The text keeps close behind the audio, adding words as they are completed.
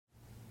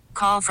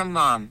Call from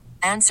mom.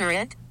 Answer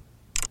it.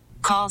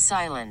 Call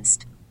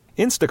silenced.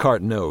 Instacart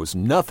knows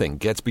nothing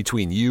gets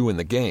between you and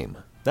the game.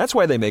 That's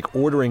why they make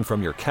ordering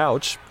from your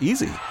couch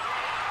easy.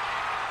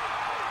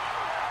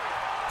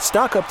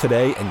 Stock up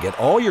today and get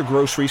all your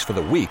groceries for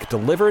the week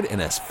delivered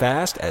in as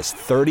fast as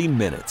 30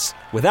 minutes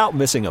without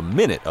missing a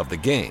minute of the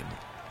game.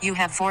 You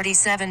have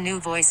 47 new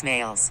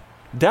voicemails.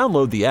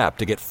 Download the app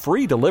to get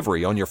free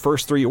delivery on your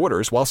first 3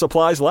 orders while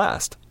supplies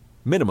last.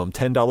 Minimum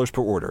 $10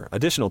 per order.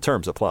 Additional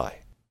terms apply.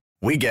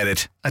 We get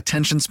it.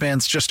 Attention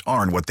spans just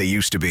aren't what they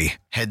used to be.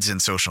 Heads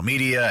in social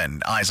media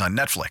and eyes on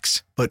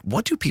Netflix. But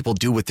what do people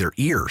do with their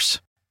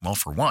ears? Well,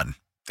 for one,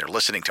 they're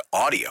listening to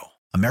audio.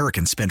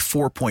 Americans spend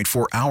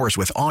 4.4 hours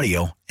with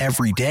audio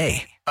every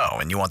day. Oh,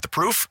 and you want the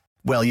proof?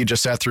 Well, you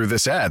just sat through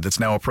this ad that's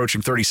now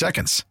approaching 30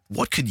 seconds.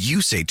 What could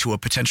you say to a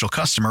potential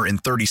customer in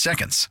 30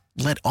 seconds?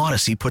 Let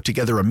Odyssey put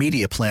together a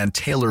media plan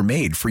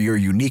tailor-made for your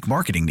unique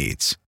marketing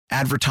needs.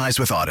 Advertise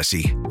with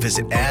Odyssey.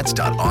 Visit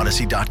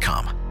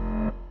ads.odyssey.com.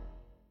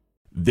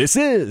 This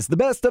is the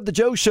Best of the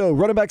Joe Show,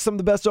 running back some of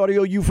the best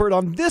audio you've heard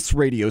on this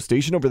radio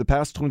station over the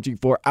past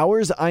 24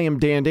 hours. I am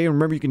Dan Day, and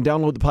remember, you can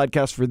download the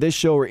podcast for this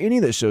show or any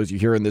of the shows you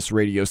hear on this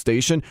radio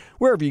station,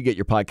 wherever you get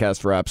your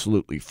podcast for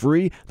absolutely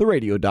free, the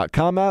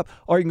radio.com app,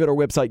 or you can go to our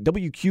website,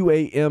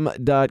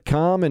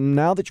 WQAM.com. And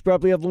now that you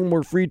probably have a little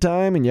more free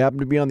time and you happen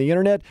to be on the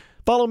internet,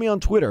 follow me on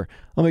Twitter.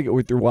 I'll make it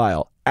worth your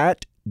while,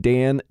 at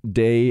Dan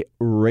Day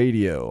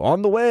Radio.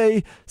 On the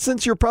way,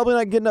 since you're probably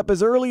not getting up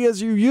as early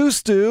as you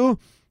used to,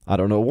 I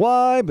don't know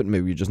why, but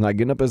maybe you're just not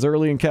getting up as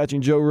early and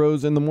catching Joe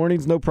Rose in the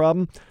mornings, no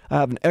problem. I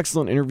have an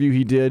excellent interview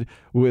he did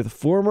with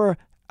former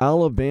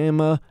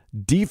Alabama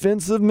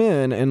defensive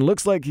men, and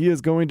looks like he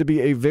is going to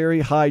be a very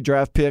high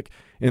draft pick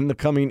in the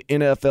coming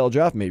NFL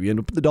draft. Maybe end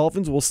up with the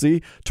Dolphins, we'll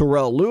see.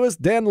 Terrell Lewis,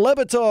 Dan Le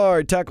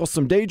Batard tackles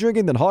some day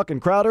drinking, then Hawk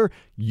and Crowder.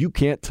 You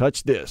can't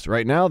touch this.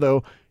 Right now,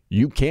 though,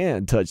 you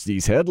can touch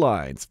these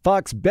headlines.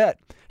 Fox Bet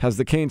has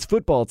the Canes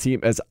football team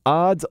as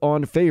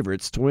odds-on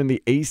favorites to win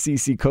the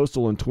ACC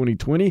Coastal in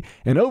 2020,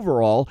 and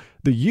overall,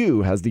 the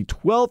U has the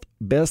 12th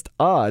best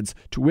odds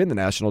to win the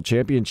national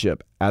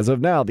championship. As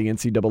of now, the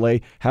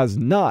NCAA has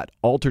not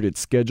altered its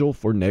schedule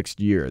for next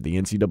year. The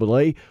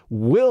NCAA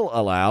will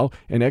allow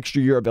an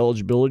extra year of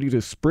eligibility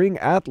to spring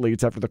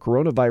athletes after the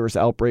coronavirus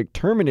outbreak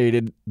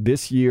terminated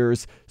this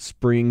year's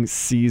spring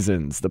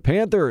seasons. The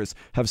Panthers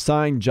have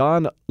signed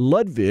John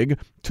Ludwig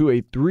to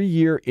a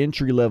 3-year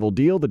entry-level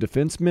deal. The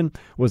defenseman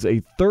was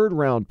a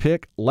third-round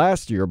pick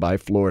last year by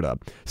Florida.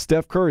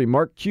 Steph Curry,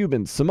 Mark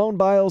Cuban, Simone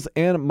Biles,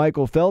 and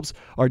Michael Phelps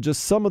are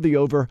just some of the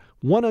over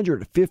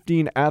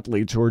 115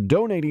 athletes who are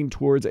donating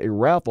towards a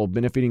raffle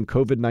benefiting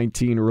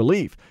COVID-19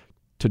 relief.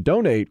 To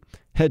donate,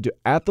 head to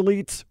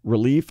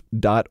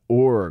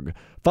athletesrelief.org.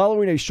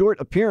 Following a short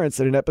appearance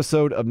in an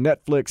episode of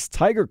Netflix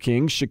Tiger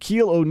King,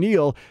 Shaquille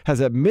O'Neal has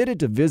admitted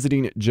to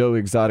visiting Joe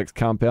Exotic's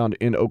compound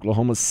in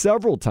Oklahoma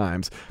several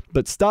times,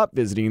 but stopped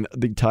visiting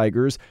the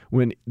Tigers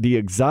when the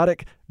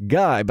Exotic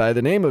guy by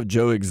the name of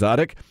Joe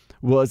Exotic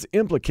was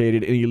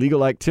implicated in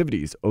illegal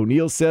activities.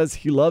 O'Neal says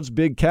he loves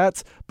big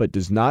cats, but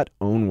does not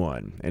own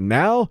one. And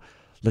now,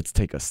 let's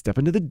take a step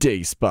into the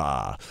day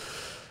spa.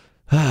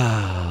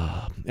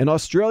 An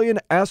Australian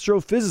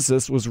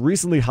astrophysicist was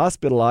recently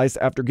hospitalized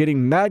after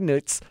getting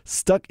magnets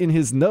stuck in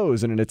his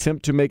nose in an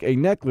attempt to make a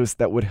necklace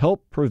that would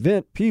help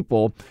prevent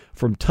people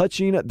from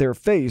touching their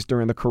face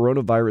during the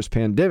coronavirus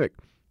pandemic.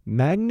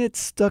 Magnets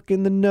stuck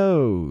in the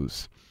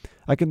nose.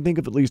 I can think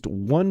of at least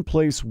one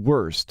place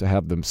worse to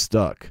have them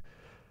stuck.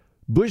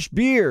 Busch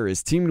Beer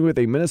is teamed with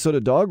a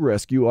Minnesota dog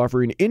rescue,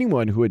 offering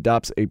anyone who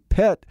adopts a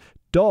pet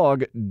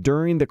dog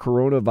during the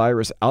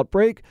coronavirus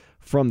outbreak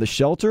from the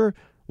shelter,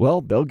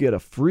 well, they'll get a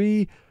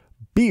free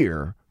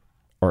beer,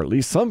 or at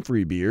least some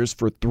free beers,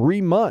 for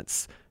 3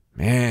 months.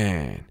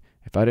 Man,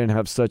 if I didn't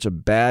have such a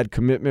bad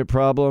commitment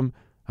problem,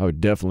 I would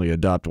definitely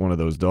adopt one of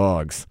those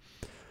dogs.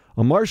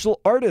 A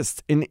martial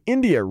artist in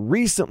India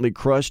recently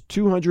crushed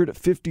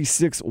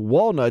 256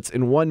 walnuts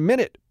in 1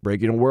 minute,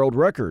 breaking a world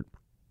record.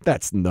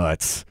 That's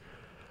nuts.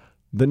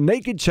 The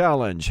Naked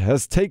Challenge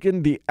has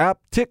taken the app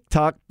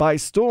TikTok by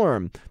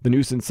storm. The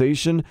new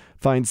sensation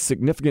finds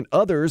significant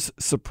others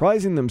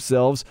surprising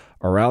themselves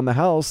around the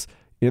house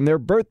in their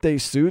birthday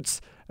suits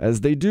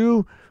as they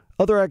do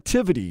other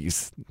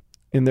activities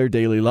in their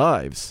daily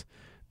lives.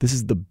 This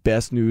is the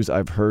best news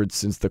I've heard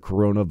since the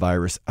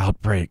coronavirus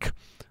outbreak.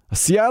 A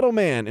Seattle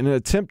man, in an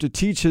attempt to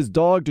teach his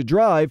dog to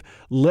drive,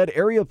 led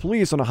area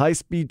police on a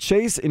high-speed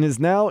chase and is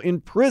now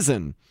in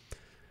prison.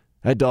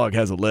 That dog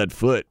has a lead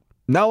foot.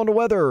 Now on the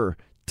weather.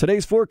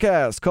 Today's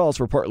forecast calls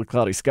for partly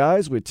cloudy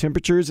skies with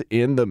temperatures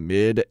in the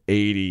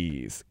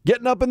mid-80s.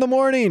 Getting up in the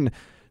morning,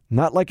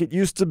 not like it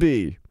used to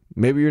be.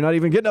 Maybe you're not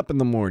even getting up in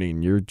the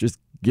morning. You're just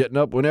getting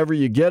up whenever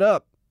you get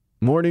up.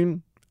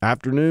 Morning,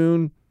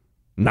 afternoon,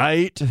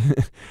 night.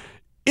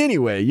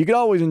 Anyway, you can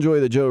always enjoy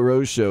the Joe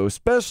Rose Show,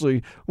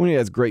 especially when he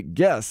has great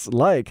guests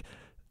like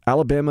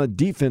Alabama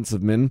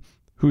defensive man,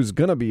 who's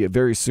going to be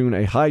very soon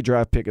a high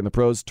draft pick in the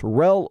pros,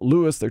 Terrell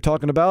Lewis. They're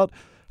talking about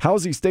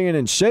how's he staying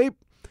in shape,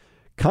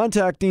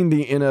 contacting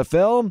the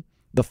NFL,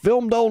 the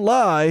film don't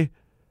lie,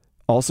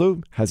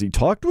 Also, has he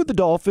talked with the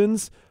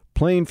Dolphins,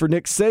 playing for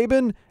Nick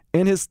Saban,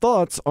 and his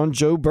thoughts on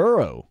Joe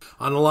Burrow?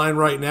 On the line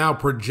right now,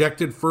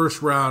 projected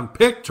first-round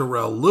pick,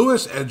 Terrell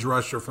Lewis, edge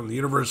rusher from the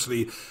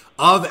University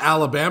of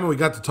Alabama. We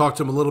got to talk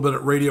to him a little bit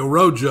at Radio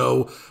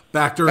Rojo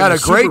back during the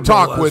Super Bowl. Had a great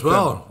talk with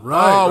him.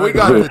 Right. We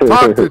got to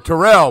talk to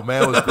Terrell,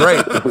 man. It was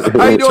great.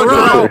 How you doing,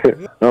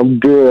 Terrell? I'm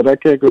good. I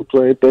can't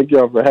complain. Thank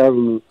y'all for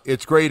having me.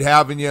 It's great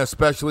having you,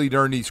 especially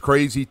during these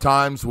crazy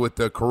times with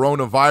the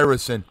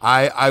coronavirus. And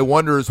I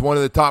wonder, as one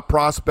of the top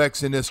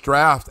prospects in this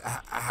draft,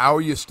 how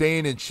are you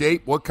staying in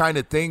shape? What kind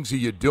of things are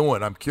you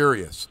doing? I'm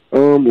curious.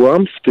 Well,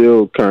 I'm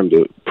still kind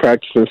of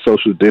practicing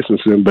social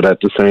distancing, but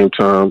at the same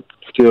time,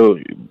 still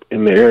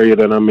in the area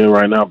that I'm in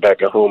right now,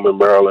 back at home in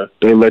Maryland,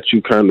 they let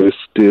you kind of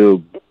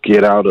still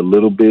get out a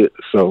little bit.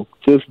 So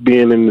just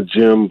being in the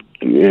gym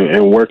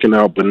and working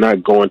out, but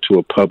not going to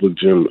a public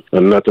gym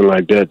or nothing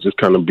like that, just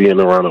kind of being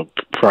around a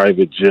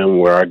private gym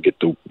where I get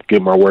to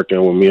get my work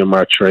in with me and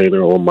my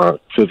trainer or my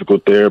physical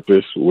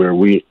therapist, where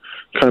we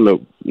kind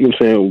of, you know what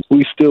I'm saying,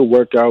 we still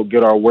work out,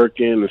 get our work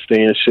in and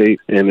stay in shape,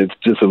 and it's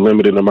just a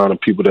limited amount of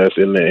people that's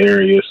in the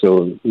area,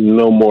 so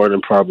no more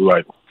than probably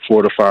like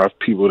 4 to 5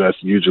 people that's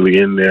usually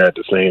in there at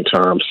the same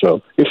time.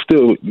 So it's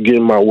still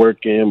getting my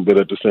work in, but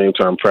at the same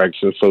time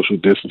practicing social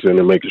distancing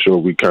and making sure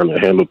we kind of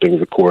handle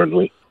things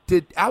accordingly.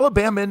 Did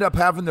Alabama end up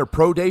having their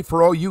pro day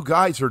for all you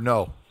guys or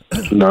no?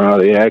 No,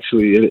 they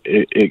actually,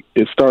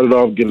 it started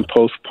off getting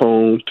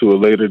postponed to a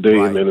later date,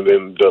 right, and then it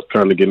ended up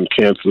kind of getting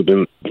canceled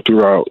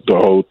throughout the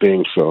whole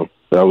thing, so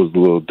that was a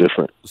little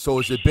different. So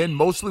has it been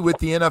mostly with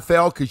the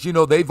NFL? Because, you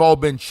know, they've all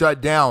been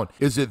shut down.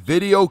 Is it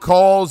video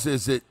calls?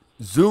 Is it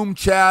Zoom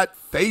chat,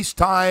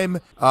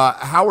 FaceTime?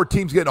 How are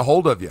teams getting a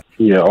hold of you?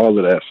 Yeah, all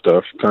of that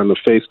stuff. Kind of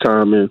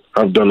FaceTiming.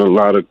 I've done a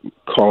lot of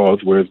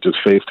calls where it's just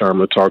FaceTime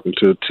or talking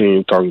to a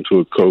team, talking to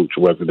a coach,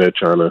 whether they're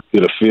trying to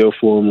get a feel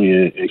for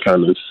me and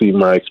kind of see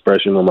my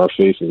expression on my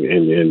face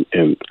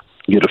and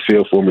get a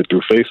feel for me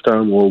through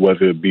FaceTime, or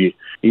whether it be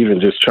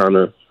even just trying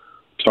to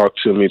talk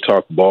to me,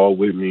 talk ball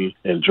with me,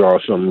 and draw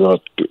something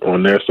up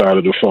on their side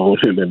of the phone,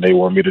 and then they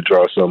want me to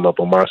draw something up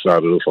on my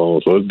side of the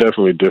phone. So it's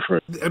definitely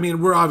different. I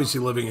mean, we're obviously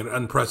living in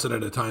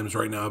unprecedented times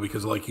right now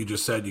because, like you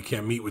just said, you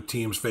can't meet with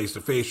teams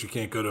face-to-face. You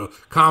can't go to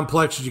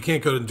complexes. You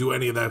can't go and do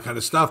any of that kind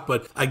of stuff.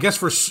 But I guess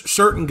for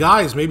certain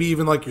guys, maybe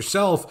even like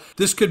yourself,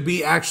 this could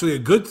be actually a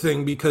good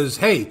thing because,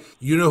 hey,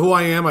 you know who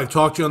I am. I've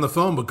talked to you on the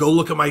phone, but go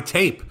look at my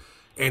tape.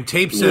 And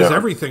tape says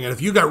everything. And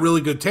if you got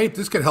really good tape,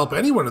 this could help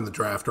anyone in the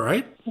draft,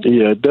 right?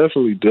 Yeah, it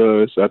definitely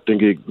does. I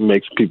think it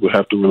makes people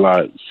have to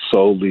rely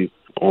solely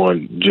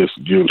on just,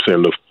 you know what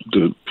I'm saying,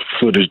 the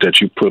footage that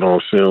you put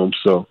on film.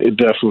 So it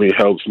definitely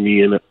helps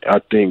me. And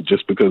I think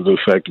just because of the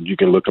fact that you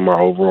can look at my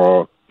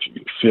overall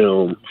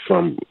film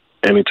from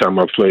any time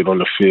I played on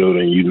the field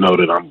and you know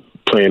that I'm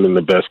playing in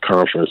the best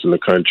conference in the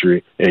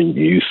country, and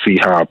you see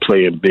how I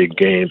play in big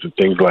games and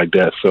things like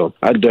that. So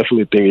I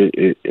definitely think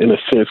it in a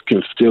sense,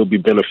 can still be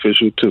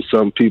beneficial to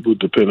some people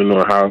depending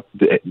on how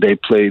they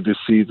play this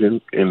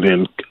season. And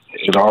then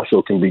it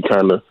also can be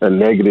kind of a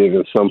negative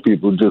in some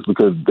people just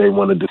because they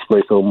want to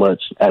display so much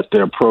at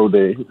their pro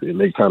day, and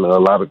they kind of a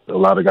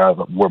lot of guys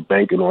were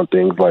banking on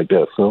things like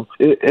that. So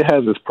it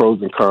has its pros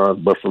and cons,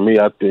 but for me,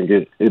 I think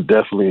it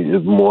definitely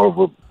is more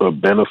of a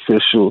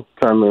beneficial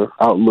kind of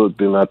outlook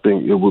than I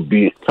think it would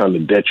be kind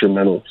of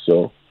detrimental.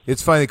 So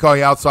it's funny they call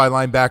you outside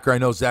linebacker. I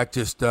know Zach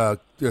just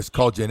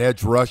called you an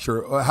edge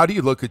rusher. How do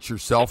you look at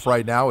yourself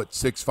right now at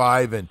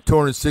 6'5" and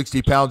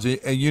 260 pounds?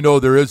 And you know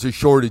there is a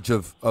shortage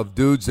of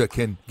dudes that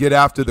can get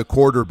after the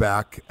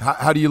quarterback.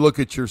 How do you look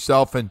at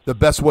yourself and the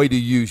best way to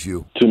use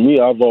you? To me,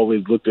 I've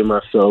always looked at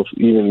myself,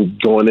 even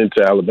going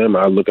into Alabama,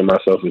 I look at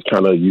myself as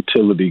kind of a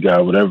utility guy.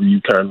 Whatever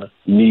you kind of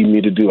need me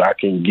to do, I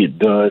can get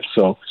done.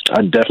 So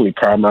I definitely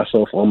pride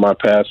myself on my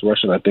pass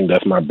rushing. I think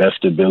that's my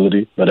best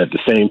ability. But at the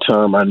same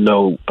time, I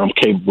know I'm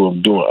capable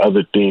of doing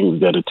other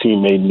things that a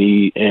team may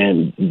need,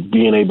 and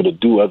being able to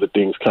do other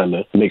things kind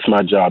of makes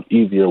my job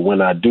easier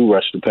when I do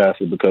rush the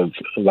passer, because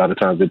a lot of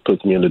times it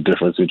puts me in a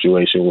different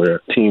situation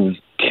where teams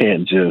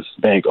can't just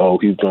think, oh,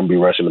 he's going to be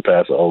rushing the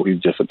passer. Oh, he's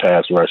just a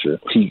pass rusher.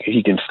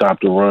 He can stop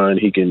the run.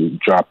 He can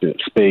drop it in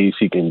space.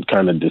 He can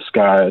kind of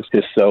disguise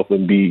himself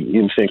and be, you know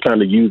what I'm saying,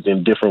 kind of used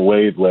in different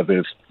ways, whether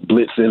it's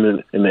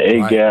blitzing in the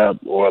A gap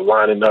or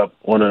lining up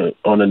on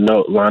a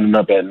note, lining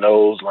up at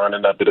nose,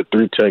 lining up at a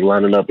 3-tech,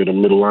 lining up at a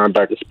middle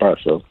linebacker spot.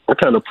 So I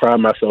kind of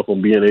pride myself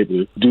on being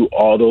able to do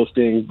all those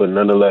things, but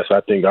nonetheless, I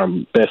think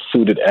I'm best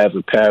suited as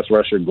a pass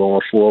rusher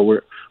going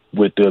forward,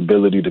 with the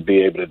ability to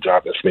be able to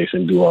drop in space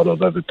and do all those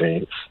other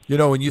things. You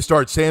know, when you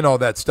start saying all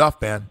that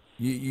stuff, man,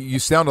 you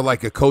sounded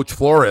like a Coach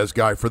Flores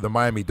guy for the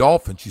Miami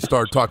Dolphins. You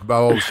started talking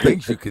about all those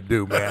things you could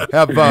do, man.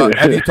 Have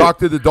you talked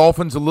to the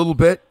Dolphins a little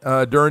bit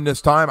during this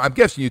time? I'm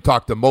guessing you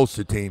talked to most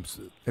of the teams.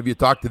 Have you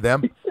talked to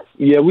them?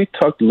 Yeah, we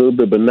talked a little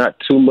bit, but not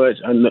too much.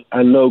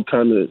 I know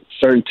kind of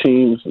certain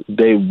teams,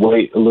 they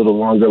wait a little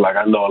longer. Like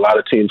I know a lot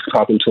of teams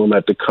talking to them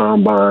at the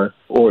Combine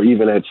or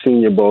even at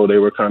Senior Bowl, they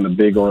were kind of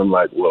big on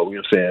like, well,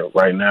 we're saying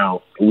right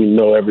now, we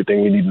know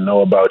everything we need to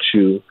know about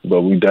you,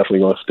 but we definitely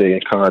going to stay in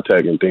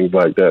contact and things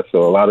like that. So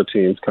a lot of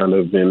teams kind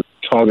of been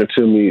talking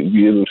to me,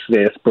 you know what I'm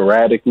saying,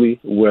 sporadically,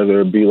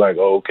 whether it be like,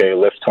 oh, okay,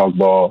 let's talk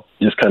ball,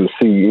 just kind of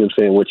see, you know what I'm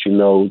saying, what you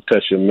know,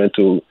 test your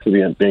mental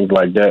and things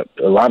like that.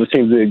 A lot of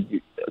teams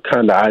that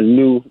kind of I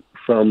knew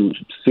from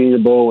Senior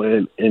Bowl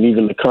and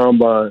even the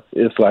Combine,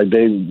 it's like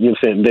they, you know what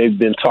I'm saying, they've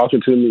been talking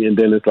to me, and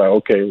then it's like,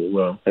 okay,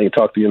 well, I ain't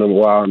talked to you in a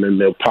while, and then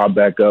they'll pop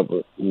back up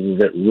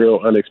real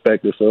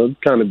unexpected. So it's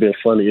kind of been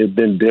funny. It's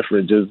been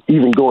different. Just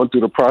even going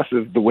through the process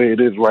the way it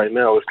is right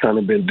now, it's kind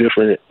of been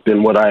different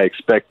than what I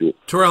expected.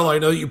 Terrell, I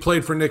know you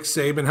played for Nick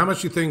Saban. How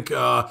much you think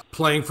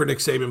playing for Nick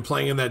Saban,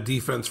 playing in that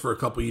defense for a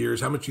couple of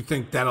years, how much you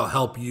think that'll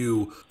help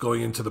you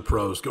going into the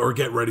pros or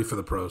get ready for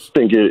the pros? I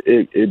think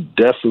it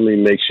definitely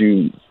makes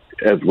you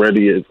as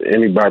ready as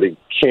anybody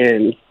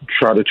can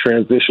try to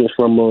transition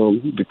from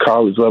the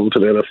college level to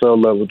the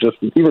NFL level. Just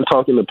even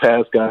talking to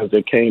past guys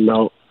that came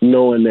out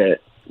knowing that,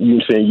 you know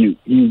what I'm saying,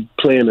 you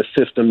play in a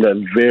system that's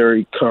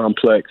very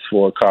complex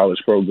for a college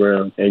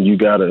program, and you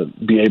got to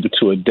be able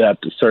to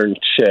adapt to certain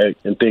check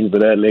and things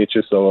of that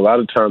nature. So a lot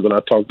of times when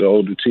I talk to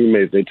older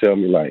teammates, they tell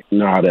me like,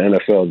 nah, the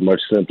NFL is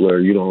much simpler.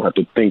 You don't have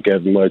to think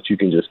as much. You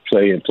can just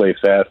play and play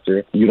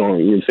faster. You don't,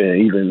 you know what I'm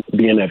saying, even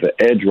being as an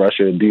edge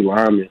rusher, a D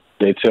lineman,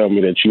 they tell me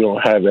that you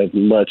don't have as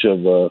much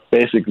of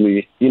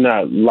basically, you're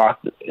not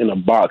locked in a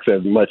box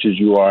as much as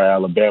you are at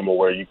Alabama,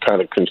 where you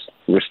kind of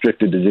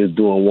restricted to just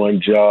doing one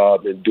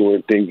job and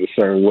doing things a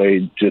certain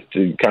way just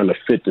to kind of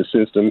fit the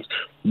systems.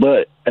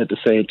 But at the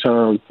same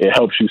time, it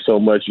helps you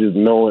so much just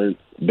knowing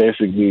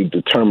basically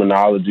the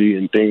terminology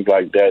and things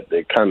like that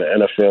kind of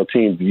NFL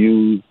teams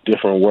use,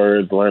 different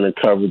words, learning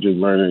coverages,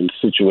 learning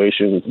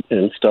situations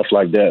and stuff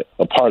like that.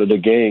 A part of the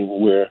game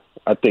where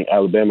I think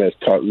Alabama has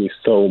taught me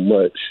so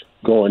much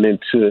going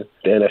into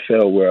the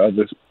NFL, where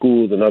other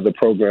schools and other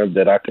programs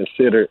that I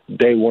considered,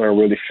 they weren't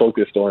really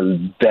focused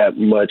on that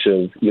much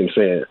of, you know what I'm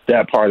saying,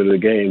 that part of the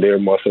game. They were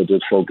more so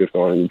just focused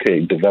on,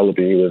 okay,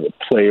 developing you as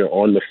a player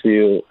on the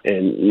field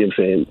and, you know what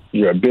I'm saying,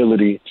 your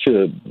ability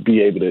to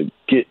be able to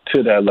get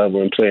to that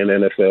level and play in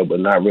the NFL, but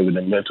not really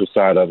the mental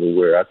side of it,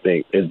 where I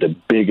think is the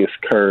biggest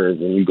curve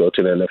when you go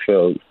to the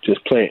NFL.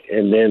 Just playing,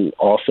 and then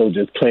also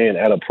just playing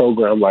at a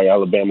program like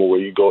Alabama where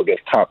you go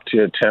against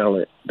top-tier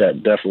talent,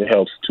 that definitely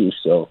helps too.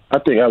 So I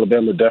think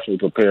Alabama definitely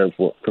prepared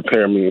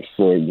me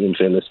for, you know what I'm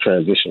saying, this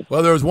transition.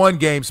 Well, there was one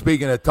game,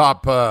 speaking of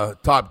top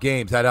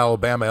games, that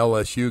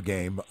Alabama-LSU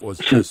game was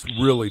just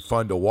really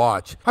fun to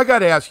watch. I got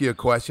to ask you a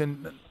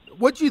question.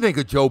 What do you think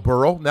of Joe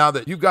Burrow now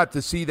that you got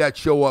to see that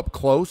show up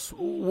close?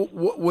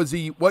 Was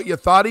he what you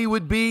thought he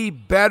would be,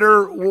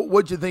 better?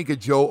 What do you think of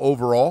Joe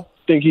overall?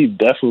 I think he's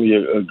definitely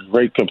a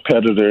great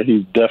competitor.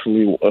 He's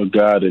definitely a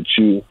guy that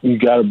you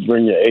got to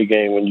bring your A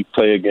game when you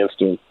play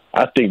against him.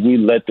 I think we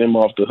let them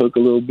off the hook a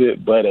little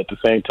bit, but at the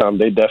same time,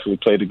 they definitely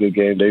played a good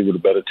game. They were the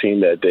better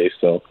team that day.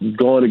 So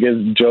going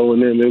against Joe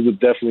and them, it was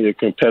definitely a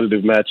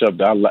competitive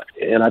matchup.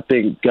 And I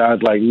think guys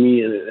like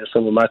me and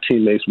some of my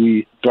teammates,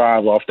 we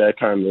thrive off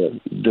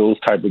those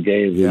type of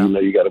games. Yeah. And,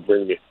 you got to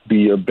be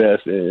your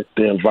best, and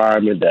the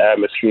environment, the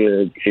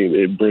atmosphere,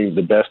 it brings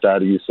the best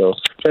out of you. So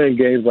playing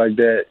games like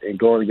that and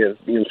going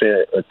against, you know what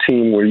I'm saying, a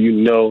team where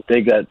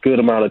they got good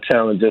amount of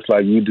talent just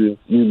like you do,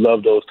 you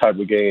love those type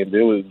of games.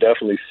 It was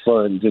definitely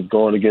fun just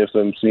going against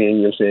him, seeing,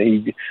 you know what I'm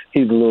saying,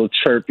 he's a little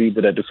chirpy,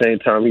 but at the same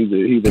time he's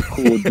a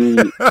cool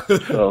dude.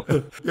 So.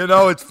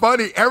 It's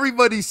funny.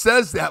 Everybody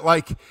says that.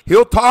 Like,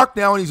 he'll talk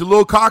now and he's a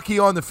little cocky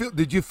on the field.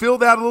 Did you feel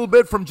that a little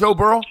bit from Joe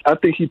Burrow? I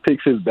think he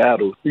picks his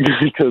battles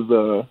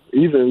because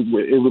even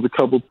it was a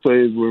couple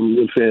plays where, you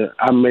know what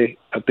I'm saying,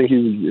 I think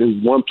it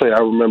was one play I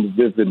remember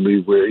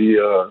vividly where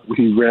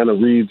he ran a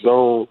read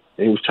zone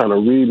and he was trying to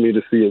read me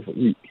to see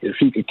if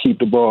he could keep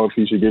the ball, if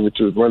he should give it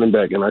to his running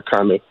back, and I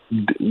kind of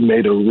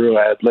made a real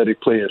athletic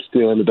play and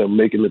still ended up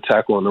making the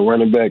tackle on the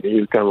running back, and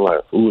he was kind of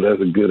like, "Ooh,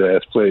 that's a good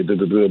ass play." But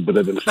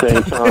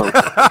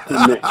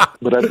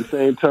at the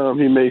same time,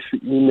 he may,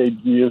 you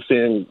know what I'm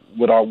saying,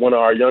 with one of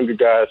our younger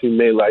guys, he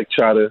may like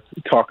try to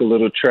talk a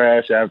little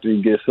trash after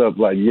he gets up,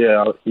 like,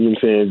 yeah, you know what I'm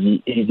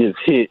saying, he gets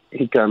hit,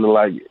 he kind of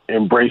like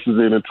embraces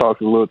it and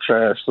talks a little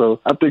trash. So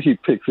I think he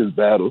picks his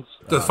battles.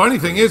 The funny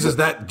thing is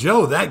that,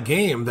 Joe, that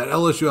game, that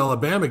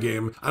LSU-Alabama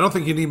game, I don't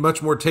think you need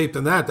much more tape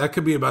than that. That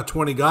could be about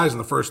 20 guys in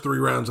the first 3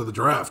 rounds of the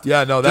draft.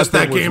 Yeah, no, just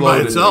that game by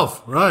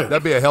itself. Right.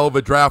 That'd be a hell of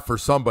a draft for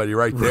somebody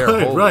right there.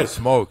 Holy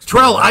smokes.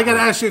 Trell, I got to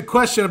ask you a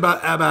question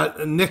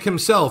about Nick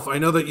himself. I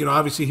know that,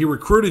 obviously he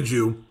recruited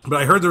you,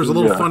 but I heard there was a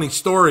little funny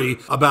story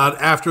about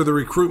after the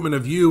recruitment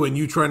of you and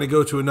you trying to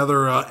go to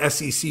another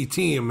SEC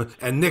team,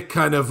 and Nick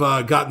kind of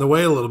got in the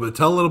way a little bit.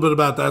 Tell a little bit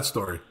about that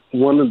story.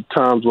 One of the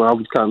times when I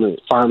was kind of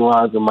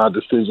finalizing my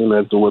decision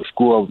as to what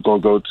school I was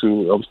going to go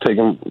to, I was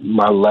taking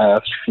my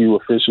last few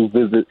official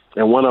visits,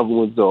 and one of them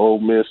was the Ole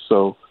Miss.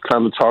 So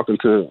kind of talking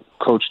to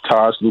Coach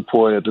Tosh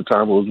Lupoy at the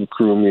time was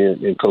recruiting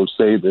me and Coach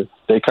Saban.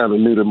 They kind of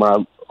knew that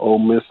my Ole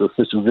Miss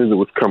official visit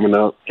was coming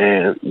up,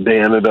 and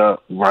they ended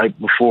up right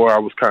before I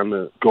was kind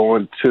of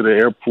going to the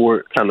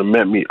airport, kind of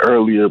met me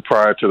earlier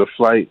prior to the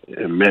flight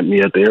and met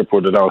me at the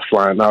airport that I was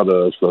flying out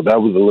of. So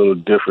that was a little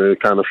different. It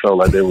kind of felt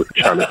like they were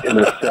trying to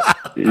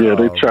intercept. Yeah,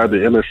 they tried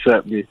to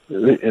intercept me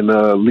and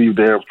leave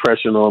their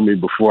impression on me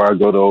before I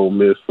go to Ole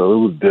Miss. So it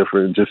was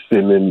different, just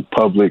sitting in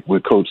public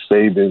with Coach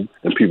Saban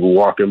and people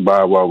walking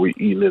by while we're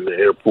eating in the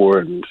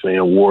airport and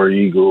saying War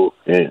Eagle,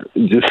 and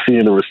just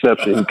seeing the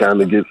reception he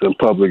kind of gets in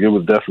public. It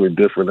was definitely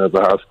different as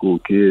a high school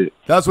kid.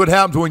 That's what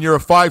happens when you're a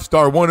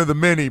 5-star, one of the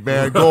many,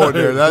 man, going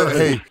there.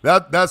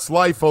 That's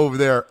life over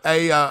there.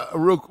 Hey,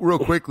 real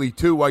quickly,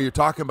 too, while you're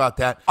talking about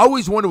that, I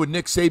always wonder with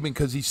Nick Saban,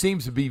 because he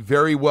seems to be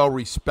very well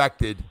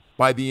respected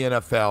by the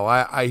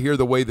NFL. I hear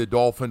the way the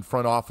Dolphin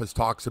front office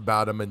talks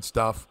about him and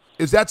stuff.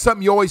 Is that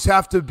something you always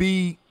have to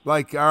be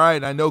like, all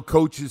right, I know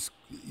coaches,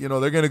 they're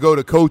going to go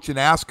to coach and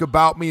ask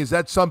about me. Is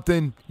that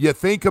something you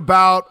think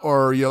about,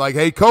 or you're like,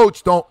 hey,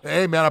 coach,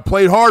 hey, man, I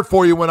played hard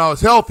for you when I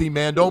was healthy,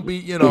 man. Don't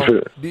be,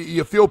 do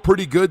you feel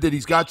pretty good that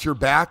he's got your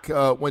back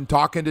when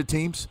talking to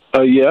teams?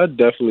 Yeah, I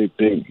definitely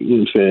think,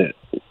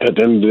 at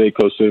the end of the day,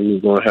 Coach Saban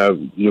is going to have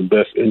your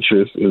best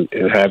interest and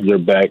have your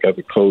back as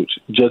a coach.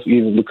 Just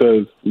even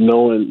because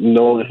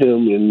knowing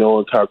him and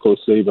knowing how Coach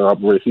Saban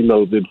operates, he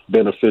knows it's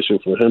beneficial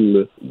for him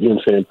to,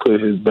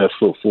 put his best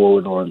foot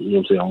forward on,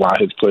 why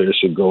his players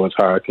should go as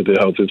high, because it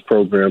helps his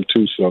program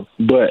too. So,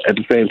 but at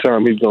the same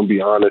time, he's going to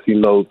be honest. He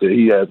knows that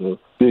he has a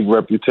big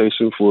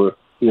reputation for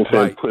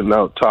putting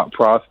out top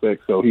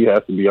prospects, so he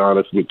has to be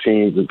honest with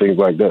teams and things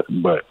like that.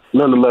 But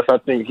nonetheless, I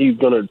think he's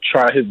going to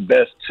try his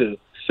best to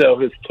sell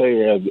his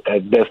player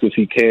as best as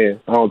he can.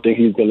 I don't think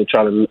he's going to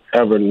try to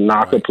ever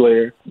knock a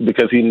player,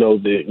 because he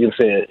knows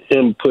that,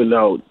 him putting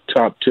out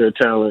top-tier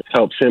talent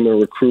helps him in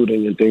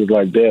recruiting and things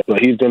like that.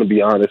 But he's going to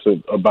be honest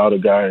about a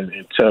guy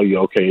and tell you,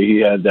 okay, he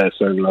has that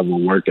certain level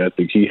of work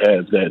ethic. He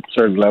has that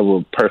certain level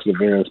of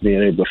perseverance,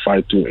 being able to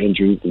fight through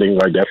injuries and things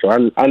like that. So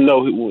I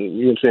know,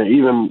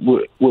 even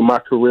with my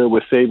career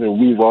with Saban,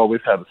 we've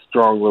always had a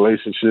strong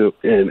relationship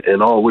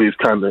and always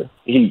kind of,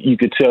 you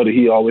could tell that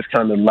he always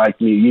kind of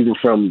liked me, even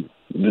from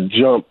the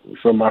jump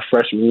from my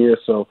freshman year.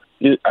 So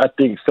I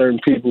think certain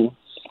people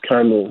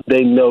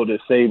they know that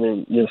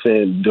Saban,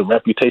 the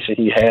reputation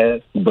he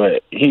has,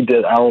 but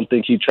I don't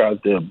think he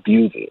tries to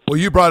abuse it. Well,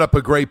 you brought up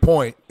a great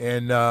point,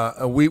 and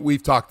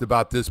we've talked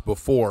about this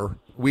before.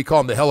 We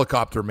call him the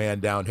helicopter man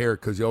down here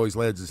because he always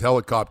lands his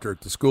helicopter at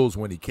the schools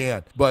when he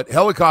can. But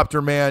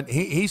helicopter man,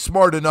 he's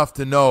smart enough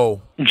to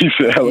know. He's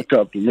a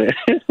helicopter man.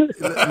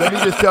 Let me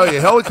just tell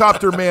you,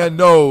 helicopter man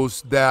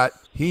knows that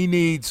he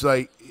needs,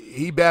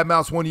 he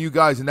badmouths one of you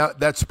guys, and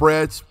that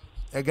spreads.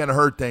 They're going to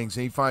hurt things,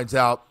 and he finds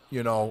out,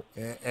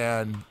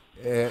 and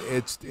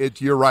it's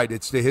you're right.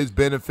 It's to his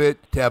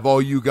benefit to have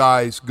all you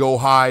guys go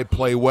high,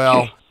 play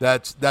well.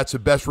 That's the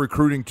best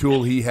recruiting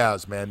tool he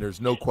has, man.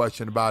 There's no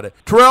question about it.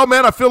 Terrell,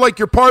 man, I feel like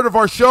you're part of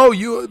our show.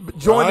 You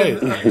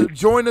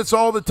join us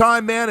all the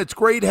time, man. It's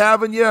great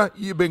having you.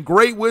 You've been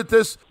great with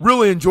us.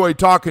 Really enjoyed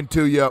talking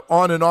to you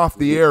on and off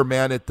the air,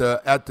 man, at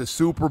the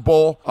Super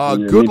Bowl.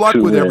 Good luck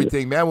with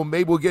everything, man. Well,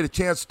 maybe we'll get a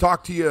chance to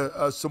talk to you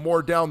some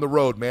more down the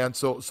road, man.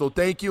 So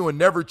thank you, and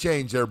never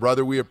change there,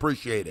 brother. We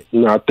appreciate it.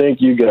 No, thank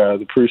you guys.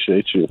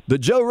 Appreciate you. The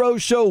Joe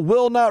Rose Show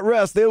will not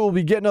rest. They will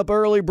be getting up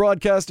early,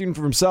 broadcasting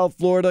from South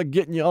Florida,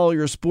 getting you all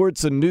your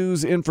sports and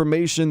news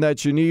information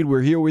that you need.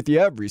 We're here with you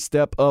every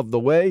step of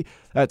the way.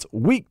 That's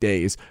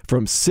weekdays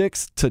from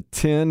 6 to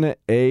 10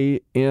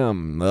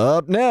 a.m.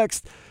 Up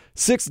next,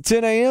 6 to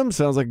 10 a.m.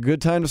 sounds like a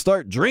good time to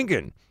start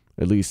drinking,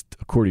 at least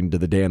according to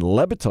the Dan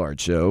Le Batard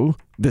Show.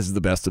 This is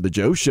the Best of the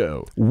Joe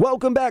Show.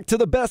 Welcome back to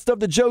the Best of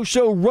the Joe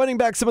Show, running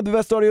back some of the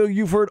best audio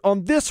you've heard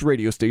on this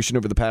radio station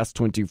over the past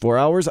 24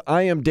 hours.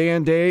 I am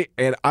Dan Day,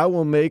 and I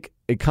will make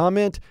a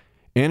comment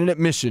and an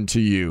admission to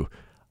you.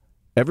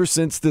 Ever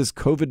since this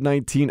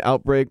COVID-19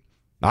 outbreak,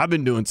 I've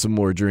been doing some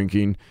more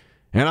drinking,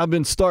 and I've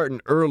been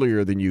starting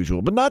earlier than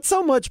usual. But not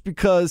so much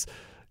because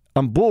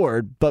I'm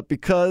bored, but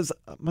because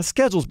my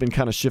schedule's been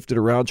kind of shifted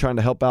around, trying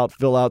to help out,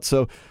 fill out.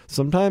 So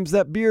sometimes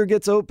that beer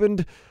gets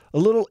opened a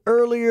little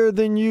earlier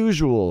than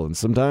usual, and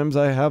sometimes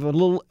I have a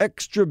little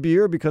extra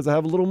beer because I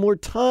have a little more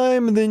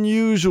time than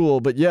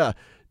usual. But yeah,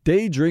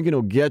 day drinking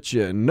will get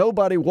you, and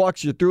nobody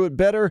walks you through it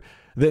better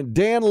than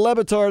Dan Le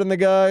Batard and the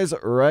guys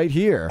right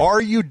here.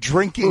 Are you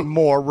drinking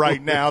more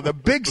right now? The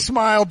big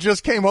smile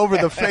just came over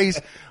the face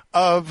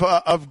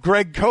of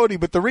Greg Cody.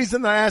 But the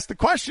reason that I asked the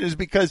question is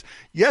because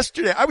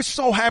yesterday I was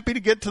so happy to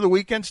get to the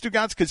weekend,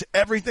 Stugotz, because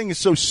everything is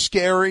so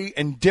scary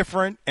and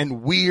different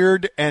and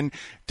weird. And,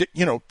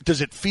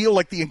 does it feel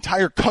like the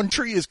entire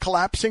country is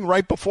collapsing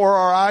right before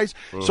our eyes?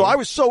 Uh-huh. So I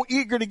was so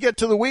eager to get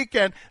to the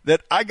weekend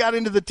that I got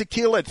into the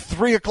tequila at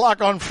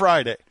 3:00 on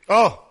Friday.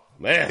 Oh,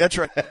 man. That's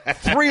right.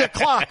 3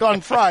 o'clock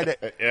on Friday.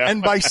 Yeah.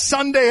 And by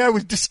Sunday, I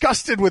was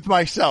disgusted with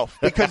myself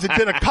because it'd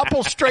been a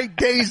couple straight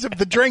days of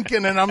the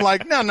drinking. And I'm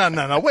like,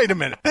 no, wait a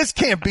minute. This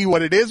can't be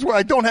what it is where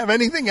I don't have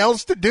anything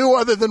else to do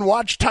other than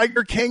watch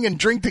Tiger King and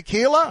drink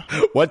tequila.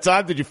 What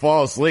time did you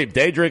fall asleep?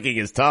 Day drinking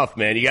is tough,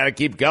 man. You got to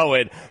keep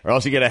going or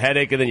else you get a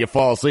headache and then you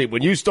fall asleep.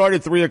 When you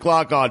started 3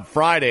 o'clock on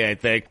Friday, I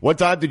think, what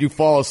time did you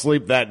fall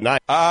asleep that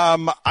night?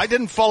 I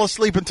didn't fall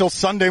asleep until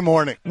Sunday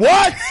morning.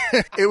 What?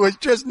 It was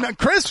just,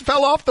 Chris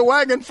fell off the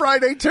wagon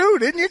Friday too,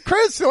 didn't you,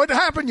 Chris? So what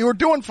happened? You were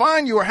doing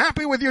fine. You were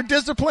happy with your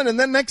discipline. And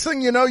then next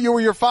thing you know, you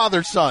were your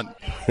father's son.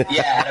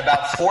 Yeah, at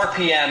about 4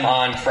 p.m.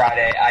 on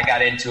Friday, I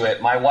got into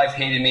it. My wife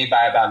hated me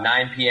by about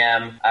 9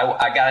 p.m.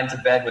 I got into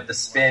bed with the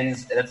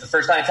spins. That's the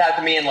first time it's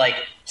happened to me in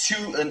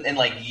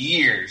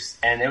years,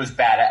 and it was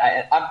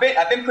bad.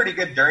 I've been pretty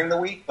good during the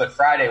week, but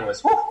Friday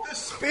was whoo. The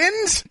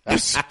spins?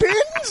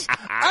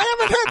 I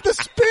haven't had the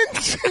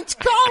spins since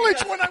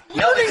college when I'm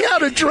learning how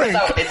to drink.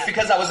 It's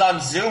because I was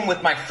on Zoom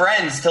with my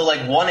friends till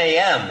 1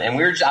 a.m.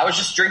 and I was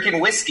just drinking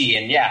whiskey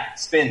and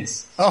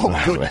spins.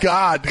 Oh, good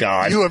God.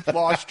 You have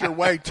lost your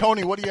way.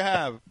 Tony, what do you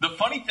have? The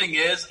funny thing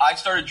is, I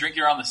started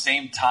drinking around the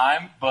same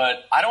time,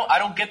 but I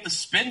don't get the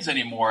spins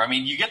anymore. I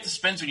mean, you get the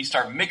spins when you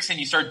start mixing,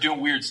 you start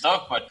doing weird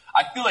stuff, but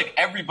I feel like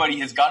everybody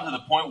has gotten to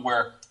the point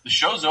where the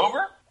show's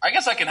over. I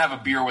guess I can have a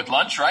beer with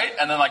lunch, right?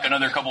 And then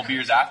another couple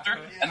beers after.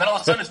 And then all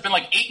of a sudden it's been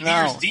 8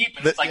 beers deep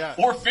and it's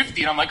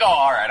 450 and I'm like, oh,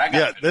 all right, I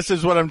got it. This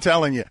is what I'm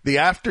telling you. The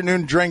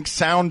afternoon drink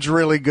sounds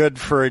really good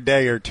for a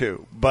day or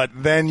two, but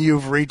then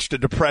you've reached a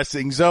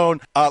depressing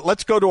zone.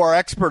 Let's go to our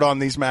expert on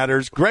these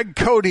matters, Greg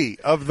Cody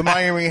of the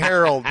Miami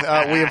Herald.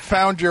 We have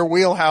found your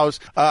wheelhouse.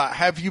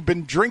 Have you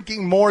been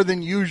drinking more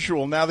than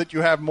usual now that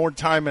you have more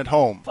time at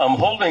home? I'm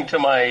holding to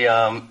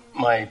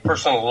my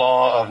personal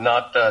law of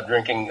not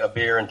drinking a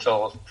beer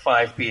until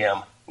 5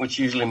 p.m., which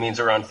usually means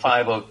around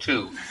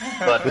 5:02.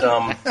 But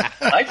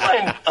I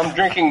find I'm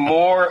drinking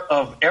more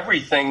of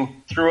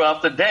everything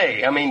throughout the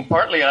day. I mean,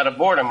 partly out of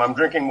boredom. I'm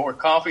drinking more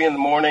coffee in the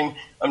morning.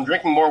 I'm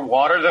drinking more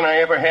water than I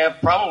ever have,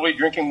 probably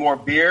drinking more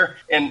beer,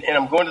 and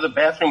I'm going to the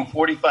bathroom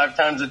 45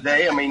 times a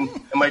day. I mean,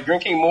 am I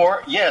drinking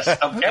more? Yes,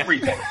 of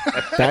everything.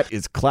 That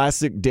is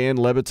classic Dan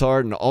Le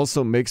Batard and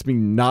also makes me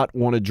not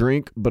want to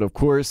drink. But, of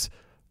course,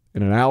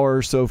 in an hour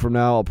or so from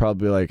now, I'll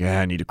probably be like,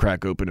 I need to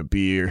crack open a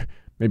beer,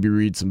 maybe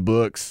read some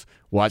books,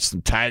 watch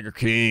some Tiger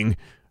King.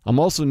 I'm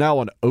also now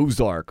on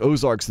Ozark.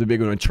 Ozark's the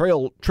big one.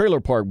 Trailer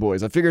Park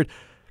Boys. I figured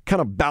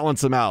kind of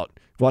balance them out.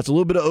 Watch a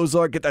little bit of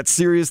Ozark, get that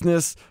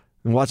seriousness,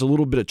 and watch a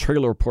little bit of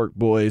Trailer Park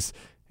Boys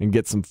and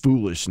get some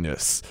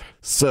foolishness.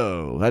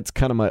 So that's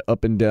kind of my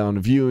up and down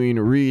viewing,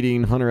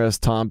 reading, Hunter S.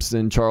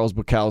 Thompson, Charles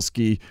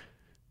Bukowski,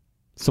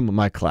 some of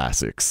my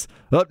classics.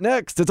 Up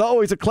next, it's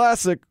always a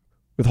classic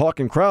with Hawk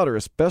and Crowder,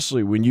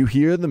 especially when you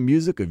hear the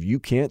music of You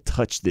Can't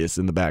Touch This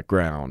in the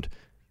background.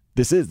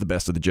 This is the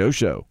Best of the Joe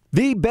Show.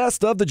 The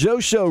Best of the Joe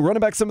Show,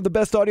 running back some of the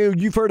best audio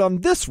you've heard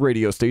on this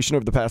radio station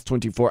over the past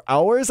 24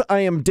 hours. I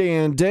am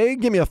Dan Day.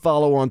 Give me a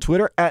follow on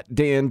Twitter at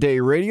Dan Day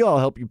Radio. I'll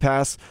help you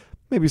pass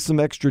maybe some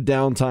extra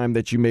downtime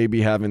that you may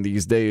be having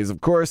these days.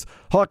 Of course,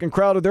 Hawk and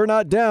Crowder, they're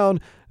not down.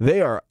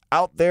 They are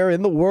out there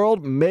in the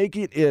world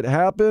making it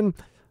happen.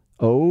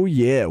 Oh,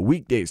 yeah.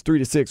 Weekdays, 3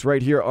 to 6,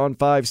 right here on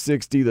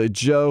 560 The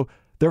Joe.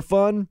 They're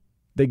fun.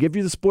 They give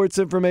you the sports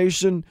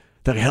information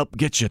that help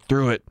get you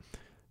through it.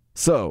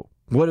 So,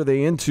 what are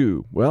they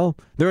into? Well,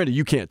 they're into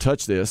You Can't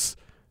Touch This,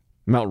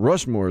 Mount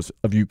Rushmore's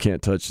of You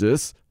Can't Touch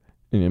This,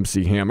 and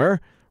MC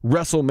Hammer,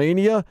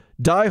 WrestleMania,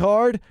 Die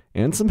Hard,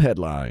 and some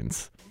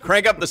headlines.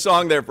 Crank up the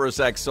song there for a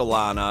sec,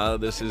 Solana.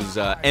 This is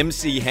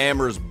MC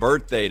Hammer's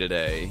birthday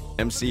today.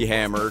 MC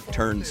Hammer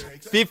turns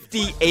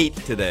 58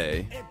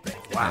 today.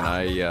 Wow.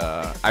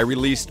 And I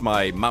released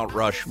my Mount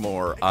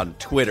Rushmore on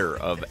Twitter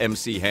of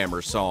MC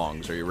Hammer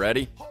songs. Are you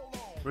ready?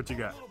 What you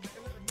got?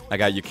 I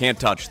got You Can't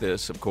Touch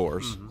This, of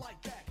course. Mm-hmm.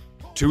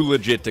 Too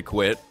Legit to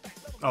Quit.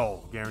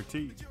 Oh,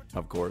 guaranteed.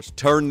 Of course.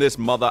 Turn This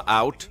Mother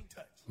Out.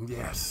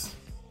 Yes.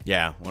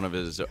 Yeah, one of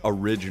his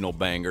original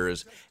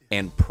bangers.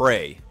 And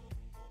Pray.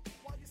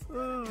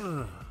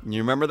 You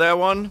remember that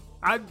one?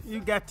 You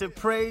got to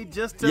pray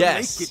just to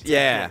yes. make it.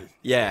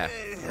 Yeah.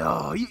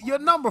 Oh, your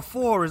number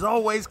 4 is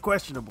always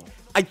questionable.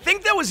 I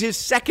think that was his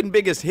second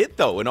biggest hit,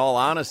 though, in all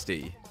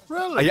honesty.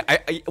 Really?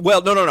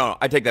 Well, no.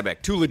 I take that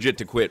back. Too Legit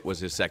to Quit was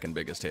his second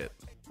biggest hit.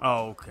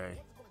 Oh, okay.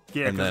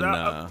 Yeah, because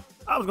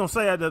I was going to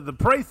say the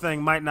Pray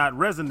thing might not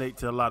resonate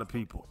to a lot of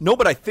people. No,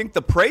 but I think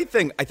the Pray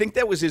thing,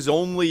 that was his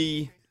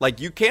only,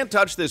 You Can't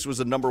Touch This was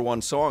a number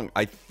 1 song.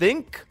 I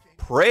think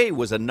Pray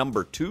was a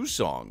number 2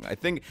 song. I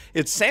think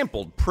it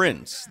sampled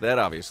Prince. That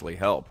obviously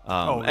helped.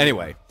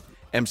 Anyway,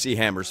 MC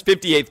Hammer's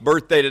 58th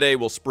birthday today.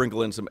 We'll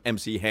sprinkle in some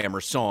MC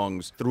Hammer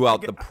songs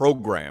throughout the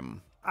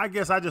program. I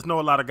guess I just know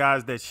a lot of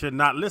guys that should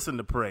not listen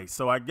to Pray,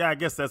 so I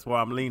guess that's why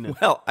I'm leaning.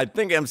 Well, I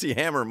think MC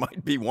Hammer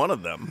might be one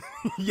of them.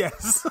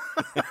 Yes.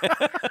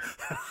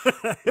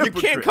 You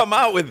can't come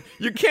out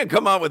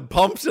with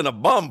pumps and a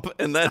bump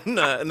and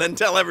then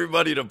tell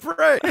everybody to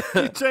pray.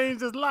 He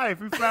changed his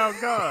life. He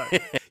found God.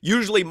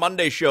 Usually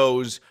Monday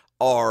shows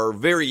are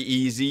very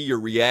easy. You're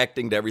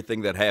reacting to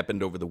everything that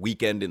happened over the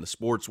weekend in the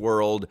sports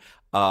world.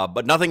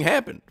 But nothing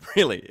happened,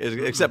 really,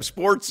 except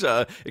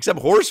except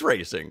horse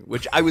racing,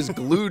 which I was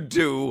glued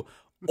to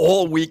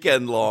all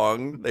weekend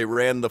long. They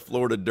ran the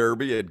Florida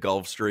Derby at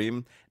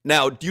Gulfstream.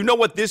 Now, do you know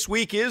what this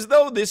week is,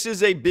 though? This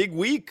is a big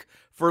week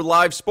for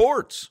live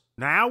sports.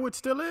 Now it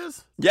still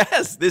is?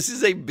 Yes, this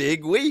is a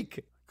big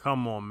week.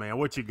 Come on, man.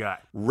 What you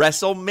got?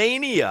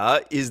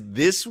 WrestleMania is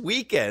this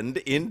weekend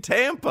in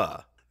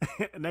Tampa.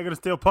 And they're going to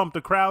still pump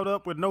the crowd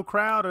up with no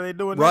crowd? Are they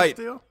doing right.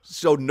 that still?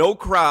 So no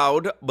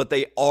crowd, but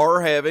they are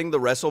having the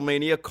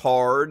WrestleMania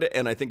card,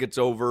 and I think it's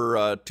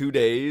over 2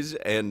 days,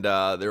 and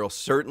there will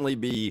certainly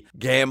be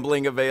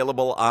gambling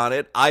available on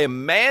it. I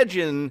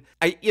imagine,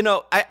 I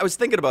was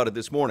thinking about it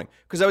this morning,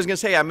 because I was going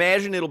to say, I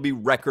imagine it'll be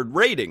record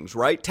ratings,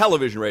 right?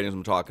 Television ratings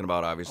I'm talking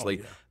about,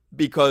 obviously,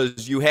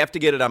 because you have to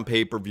get it on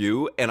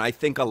pay-per-view, and I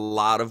think a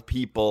lot of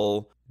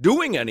people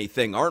doing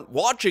anything aren't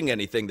watching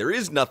anything. There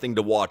is nothing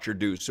to watch or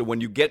do. So when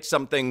you get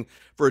something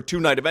for a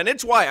 2-night event,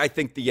 it's why I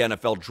think the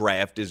NFL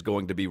draft is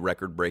going to be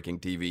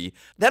record-breaking TV.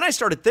 Then I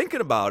started thinking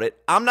about it.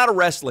 I'm not a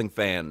wrestling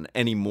fan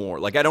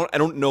anymore. Like I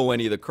don't know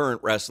any of the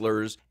current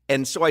wrestlers.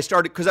 And so I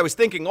started, because I was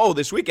thinking,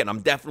 this weekend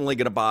I'm definitely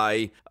going to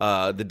buy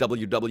the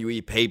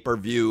WWE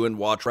pay-per-view and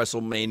watch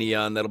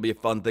WrestleMania, and that'll be a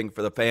fun thing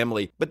for the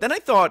family. But then I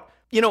thought,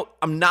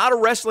 I'm not a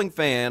wrestling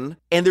fan,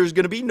 and there's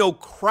going to be no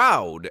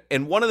crowd.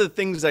 And one of the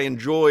things I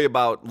enjoy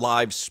about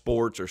live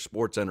sports or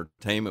sports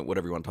entertainment,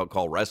 whatever you want to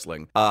call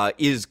wrestling,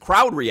 is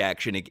crowd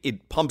reaction.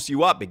 It pumps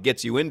you up. It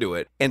gets you into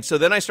it. And so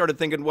then I started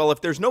thinking, well,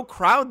 if there's no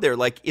crowd there,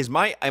 like, am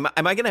I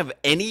going to have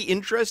any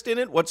interest in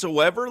it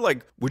whatsoever?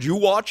 Like, would you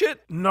watch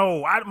it?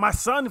 No, my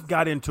son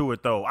got into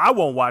it, though. I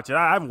won't watch it.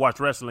 I haven't watched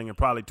wrestling in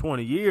probably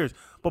 20 years.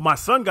 But my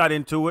son got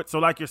into it, so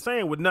like you're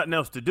saying, with nothing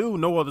else to do,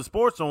 no other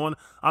sports on,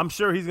 I'm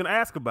sure he's going to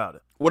ask about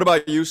it. What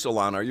about you,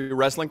 Solana? Are you a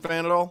wrestling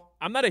fan at all?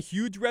 I'm not a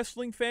huge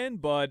wrestling fan,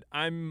 but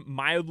I'm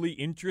mildly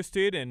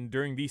interested, and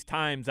during these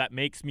times, that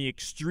makes me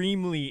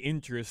extremely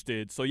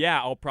interested. So, yeah,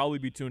 I'll probably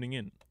be tuning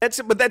in.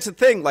 But that's the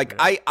thing. Like,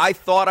 I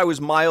thought I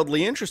was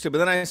mildly interested, but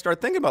then I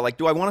started thinking about, like,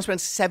 do I want to spend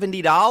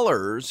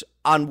 $70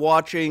 on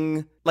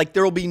watching, like,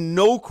 there will be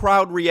no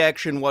crowd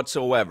reaction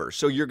whatsoever.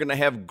 So you're going to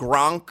have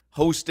Gronk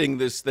hosting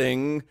this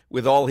thing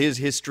with all his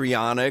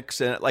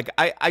histrionics. And, like,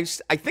 I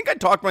think I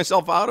talked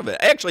myself out of it.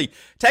 I actually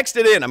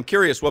texted in. I'm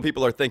curious what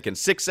people are thinking.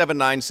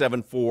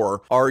 67974.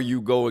 Are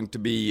you going to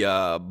be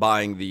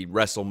buying the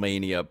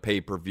WrestleMania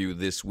pay-per-view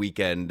this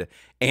weekend?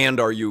 And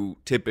are you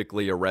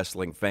typically a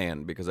wrestling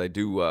fan? Because I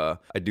do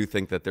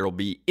think that there will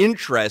be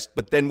interest,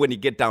 but then when you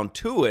get down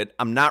to it,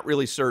 I'm not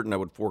really certain I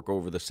would fork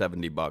over the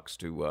 $70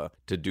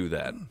 to do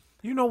that.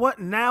 You know what?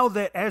 Now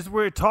that as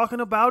we're talking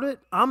about it,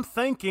 I'm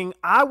thinking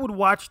I would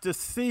watch to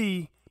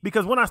see,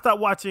 because when I stopped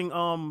watching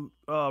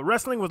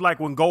wrestling was like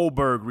when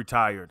Goldberg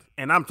retired.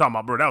 And I'm talking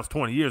about, bro, that was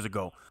 20 years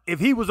ago. If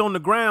he was on the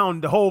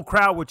ground, the whole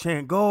crowd would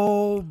chant,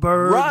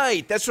 Goldberg.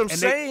 Right, that's what I'm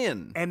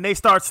saying. And they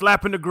start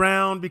slapping the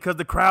ground because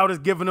the crowd is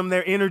giving them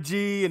their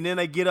energy, and then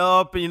they get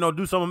up and,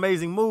 do some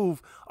amazing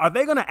move. Are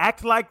they going to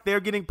act like they're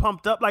getting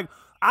pumped up? Like,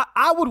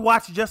 I would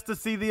watch just to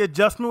see the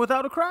adjustment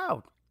without a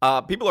crowd.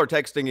 People are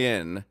texting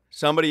in.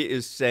 Somebody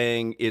is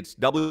saying it's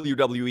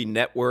WWE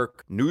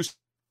Network. News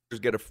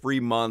get a free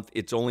month.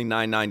 It's only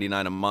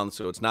 $9.99 a month,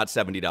 so it's not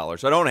 $70.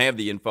 So I don't have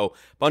the info. A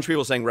bunch of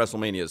people saying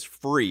WrestleMania is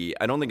free.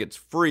 I don't think it's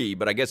free,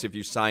 but I guess if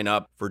you sign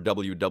up for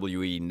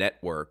WWE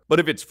Network. But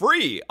if it's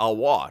free, I'll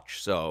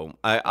watch. So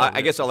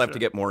I guess I'll have to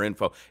get more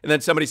info. And then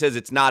somebody says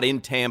it's not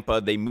in Tampa.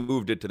 They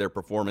moved it to their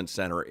Performance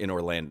Center in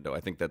Orlando. I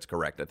think that's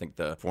correct. I think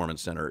the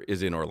Performance Center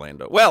is in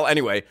Orlando. Well,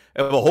 anyway,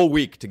 I have a whole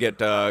week to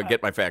get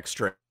my facts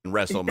straight in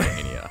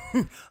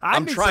WrestleMania.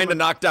 I'm trying to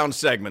knock down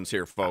segments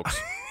here, folks.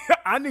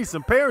 I need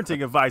some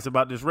parenting advice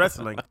about this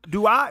wrestling.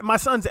 My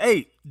son's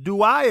 8.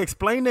 Do I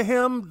explain to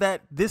him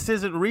that this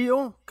isn't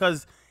real?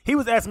 Because he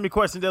was asking me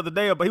questions the other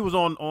day, but he was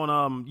on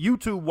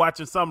YouTube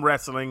watching some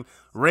wrestling,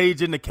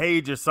 Rage in the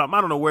Cage or something.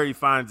 I don't know where he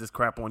finds this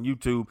crap on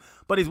YouTube,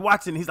 but he's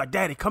watching. He's like,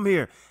 Daddy, come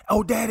here.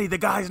 Oh, Daddy, the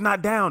guy's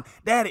not down.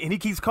 Daddy. And he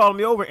keeps calling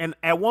me over. And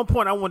at one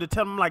point I wanted to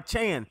tell him, like,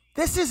 Chan,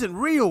 this isn't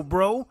real,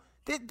 bro.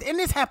 And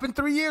this happened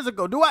 3 years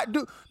ago. Do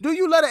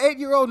you let an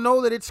 8-year-old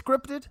know that it's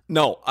scripted?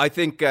 No, I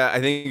think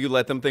you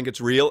let them think it's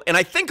real, and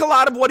I think a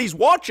lot of what he's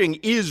watching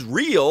is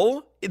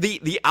real.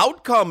 The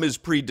outcome is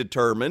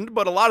predetermined,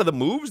 but a lot of the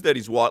moves that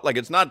he's watching, like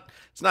it's not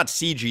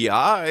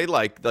CGI.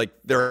 Like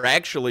they're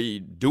actually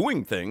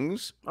doing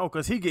things. Oh,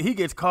 because he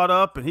gets caught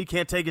up and he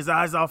can't take his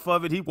eyes off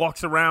of it. He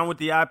walks around with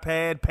the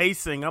iPad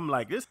pacing. I'm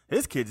like,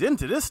 this kid's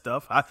into this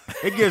stuff.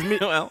 It gives me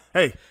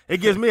it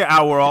gives me an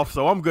hour off,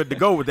 so I'm good to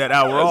go with that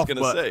hour off. I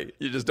was going to say,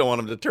 you just don't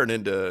want him to turn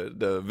into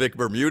the Vic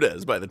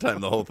Bermudez by the time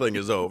the whole thing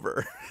is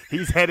over.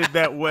 He's headed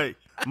that way,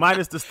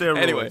 minus the steroids.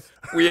 Anyway,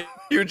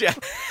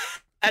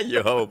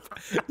 you hope.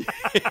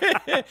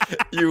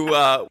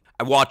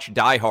 I watched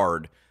Die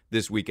Hard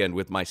this weekend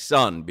with my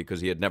son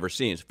because he had never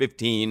seen it.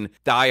 15,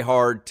 Die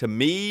Hard, to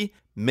me,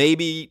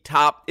 maybe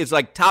it's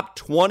like top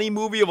 20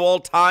 movie of all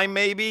time,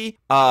 maybe,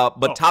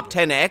 but top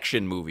 10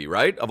 action movie,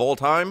 right, of all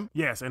time.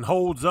 Yes, and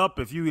holds up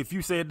if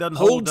you say it doesn't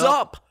holds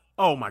up.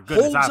 Oh my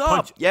goodness!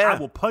 I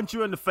will punch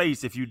you in the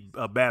face if you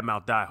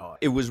badmouth Die Hard.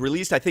 It was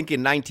released, I think,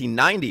 in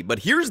 1990. But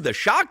here's the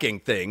shocking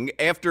thing: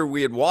 after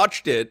we had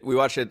watched it,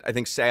 I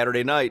think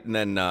Saturday night, and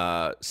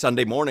then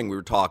Sunday morning we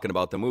were talking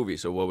about the movie.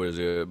 So what was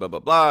it? Blah blah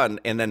blah,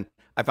 and then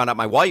I found out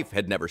my wife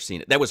had never seen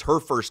it. That was her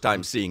first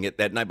time seeing it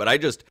that night, but I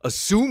just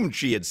assumed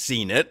she had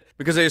seen it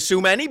because I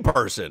assume any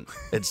person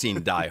had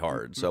seen Die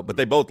Hard. But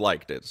they both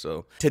liked it.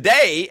 So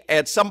today,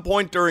 at some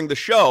point during the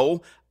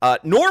show,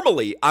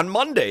 normally on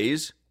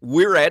Mondays,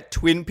 we're at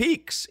Twin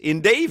Peaks in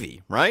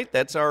Davie, right?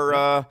 That's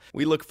our,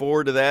 we look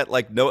forward to that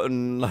like no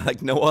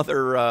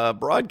other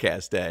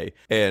broadcast day.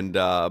 And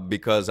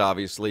because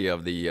obviously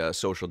of the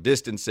social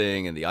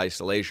distancing and the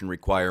isolation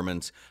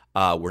requirements,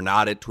 we're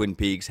not at Twin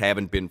Peaks,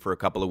 haven't been for a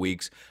couple of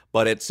weeks.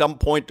 But at some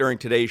point during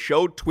today's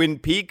show, Twin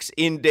Peaks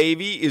in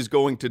Davie is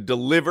going to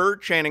deliver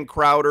Channing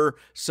Crowder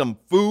some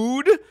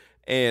food.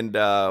 And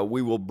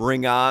we will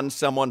bring on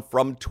someone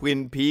from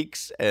Twin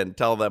Peaks and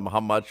tell them how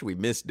much we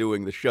miss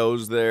doing the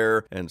shows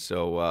there. And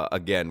so,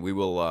 again, we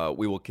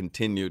will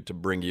continue to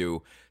bring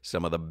you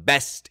some of the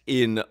best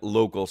in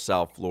local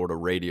South Florida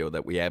radio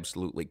that we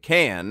absolutely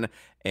can.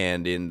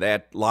 And in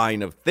that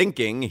line of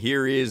thinking,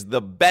 here is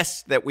the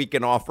best that we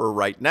can offer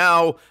right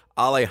now.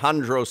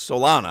 Alejandro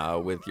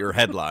Solana with your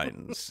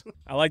headlines.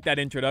 I like that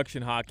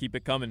introduction, Ha. Keep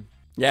it coming.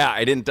 Yeah,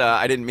 I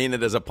didn't mean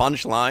it as a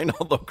punchline,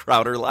 although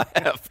Crowder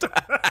laughed.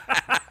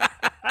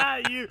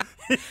 You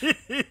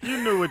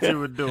knew what you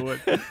were doing.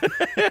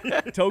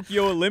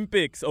 Tokyo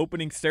Olympics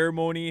opening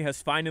ceremony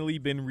has finally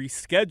been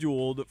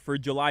rescheduled for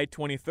July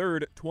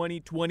 23rd,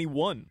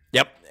 2021.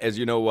 Yep. As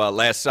you know,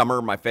 last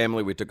summer, my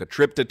family, we took a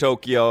trip to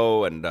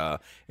Tokyo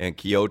and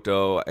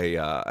Kyoto.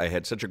 I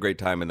had such a great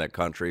time in that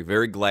country.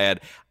 Very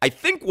glad. I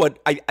think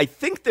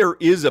there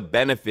is a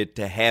benefit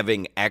to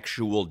having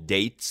actual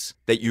dates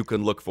that you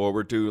can look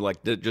forward to,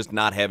 like just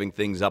not having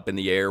things up in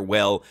the air.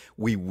 Well,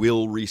 we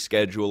will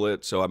reschedule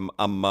it. So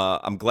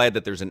I'm glad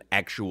that there's an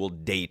actual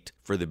date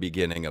for the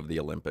beginning of the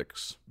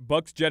Olympics.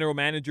 Bucks general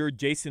manager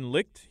Jason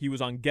Licht, he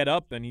was on Get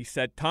Up, and he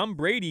said Tom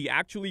Brady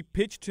actually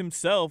pitched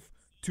himself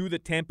to the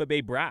Tampa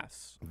Bay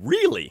Brass.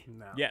 Really?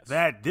 Yes.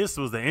 This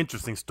was the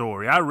interesting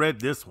story. I read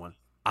this one.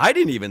 I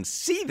didn't even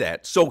see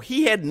that. So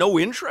he had no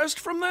interest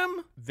from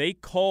them? They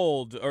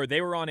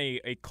were on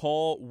a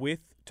call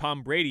with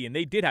Tom Brady, and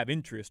they did have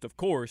interest, of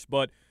course,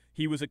 but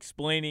he was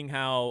explaining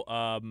how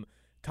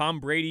Tom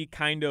Brady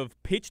kind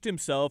of pitched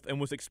himself and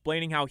was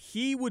explaining how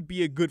he would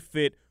be a good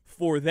fit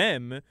for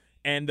them,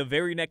 and the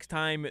very next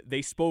time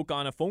they spoke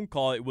on a phone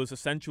call, it was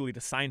essentially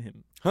to sign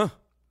him. Huh.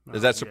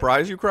 Does that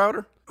surprise you,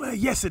 Crowder?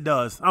 Yes, it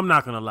does. I'm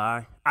not going to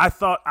lie. I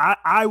thought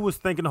I was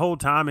thinking the whole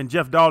time, and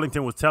Jeff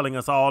Darlington was telling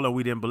us all, and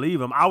we didn't believe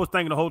him. I was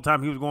thinking the whole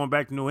time he was going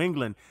back to New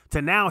England.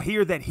 To now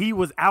hear that he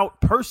was out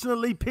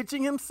personally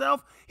pitching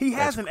himself, he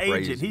has an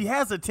agent. He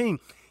has a team.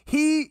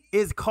 He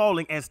is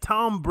calling, as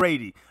Tom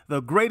Brady,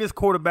 the greatest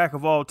quarterback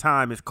of all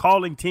time, is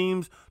calling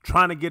teams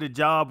trying to get a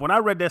job. When I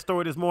read that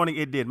story this morning,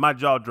 it did. My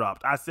jaw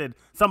dropped. I said,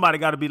 somebody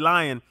got to be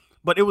lying.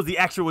 But it was the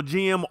actual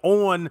GM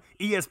on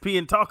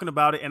ESPN talking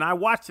about it, and I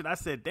watched it. I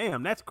said,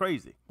 damn, that's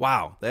crazy.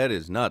 Wow, that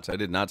is nuts. I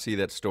did not see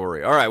that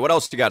story. All right, what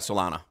else you got,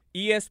 Solana?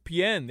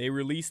 ESPN, they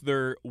released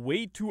their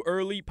way too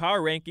early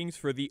power rankings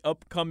for the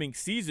upcoming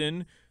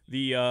season.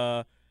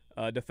 The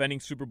defending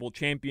Super Bowl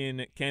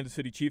champion Kansas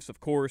City Chiefs, of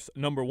course,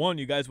 number one.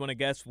 You guys want to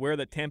guess where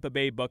the Tampa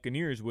Bay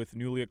Buccaneers with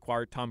newly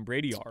acquired Tom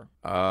Brady are?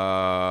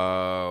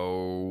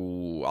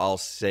 I'll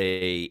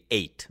say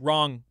 8.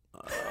 Wrong.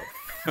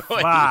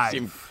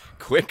 5.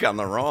 Quick on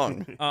the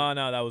wrong. No,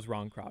 that was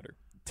wrong, Crowder.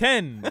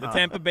 10. The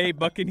Tampa Bay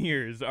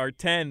Buccaneers are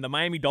 10. The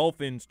Miami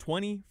Dolphins,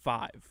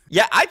 25.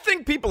 Yeah, I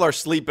think people are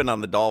sleeping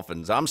on the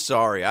Dolphins. I'm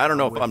sorry. I don't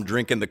know if I'm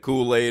drinking the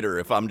Kool-Aid or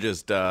if I'm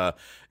just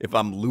if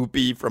I'm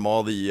loopy from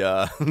all the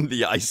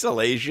the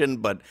isolation.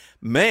 But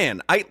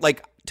man,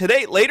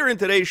 later in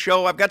today's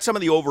show, I've got some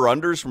of the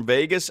over-unders from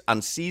Vegas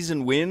on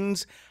season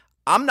wins.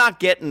 I'm not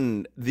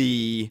getting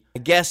the, I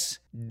guess,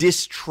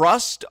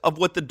 distrust of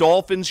what the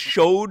Dolphins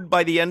showed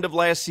by the end of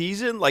last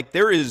season. Like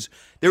there is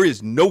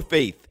no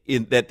faith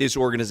in that this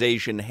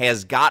organization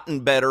has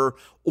gotten better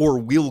or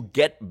will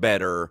get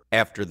better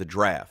after the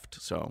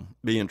draft. So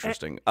be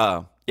interesting.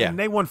 Yeah. And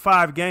they won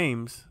 5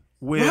 games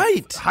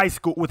with high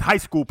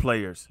school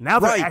players. Now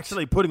they're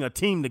actually putting a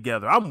team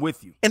together. I'm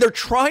with you. And they're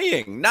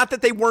trying. Not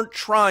that they weren't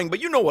trying, but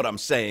you know what I'm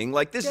saying.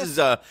 Like this is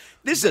a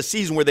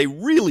season where they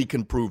really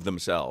can prove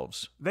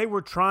themselves. They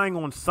were trying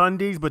on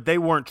Sundays, but they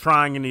weren't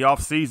trying in the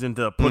offseason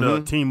to put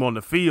a team on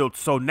the field.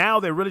 So now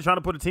they're really trying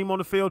to put a team on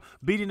the field,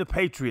 beating the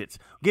Patriots,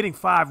 getting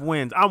 5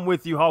 wins. I'm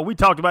with you, Hall. We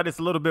talked about this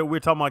a little bit. We're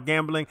talking about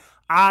gambling.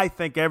 I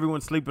think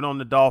everyone's sleeping on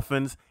the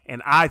Dolphins,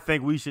 And I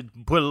think we should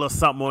put a little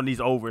something on these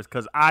overs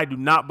because I do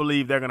not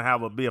believe they're going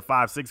to be a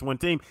 5-6 win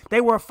team.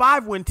 They were a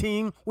 5-win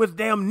team with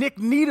damn Nick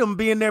Needham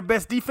being their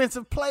best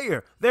defensive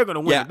player. They're going to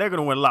win. Yeah. They're going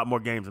to win a lot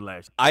more games than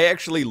last year. I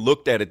actually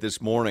looked at it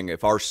this morning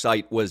if our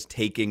site was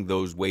taking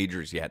those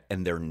wagers yet,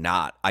 and they're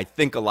not. I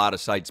think a lot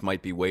of sites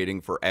might be waiting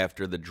for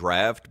after the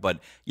draft. But,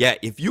 yeah,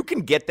 if you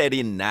can get that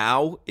in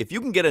now, if you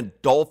can get a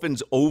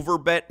Dolphins over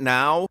bet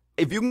now,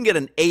 if you can get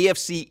an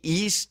AFC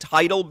East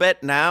title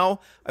bet now,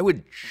 I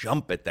would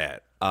jump at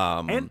that.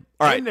 And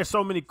there's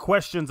so many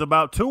questions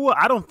about Tua.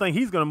 I don't think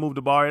he's going to move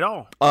the bar at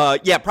all.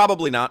 Yeah,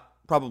 probably not.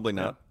 Probably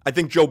not. Yeah. I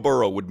think Joe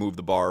Burrow would move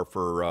the bar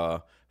for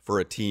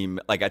a team.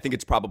 Like, I think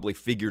it's probably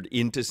figured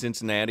into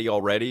Cincinnati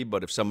already,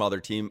 but if some other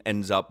team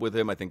ends up with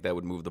him, I think that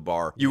would move the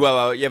bar. You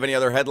have any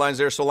other headlines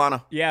there,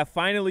 Solana? Yeah,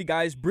 finally,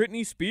 guys,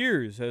 Britney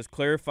Spears has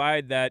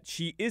clarified that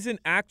she isn't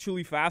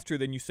actually faster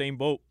than Usain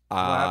Bolt.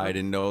 I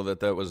didn't know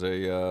that was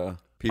a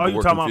people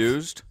were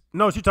confused.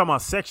 No, she's talking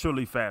about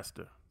sexually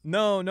faster.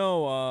 No,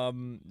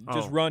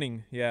 just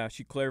running. Yeah,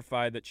 she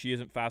clarified that she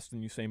isn't faster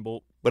than Usain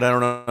Bolt. But I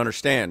don't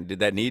understand. Did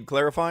that need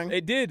clarifying?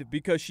 It did,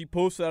 because she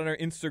posted on her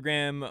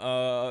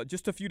Instagram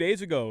just a few days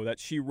ago that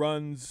she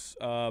runs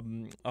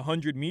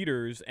 100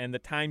 meters, and the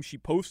time she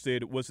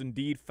posted was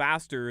indeed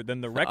faster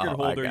than the record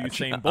holder,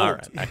 Usain Bolt. All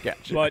right, I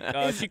got you.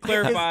 But she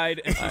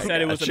clarified, and she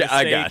said it was a mistake.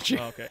 I got you.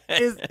 Oh, okay.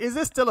 Is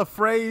this still a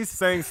phrase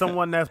saying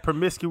someone that's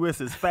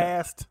promiscuous is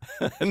fast?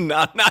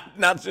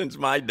 Not since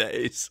my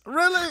days.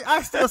 Really?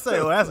 I still say,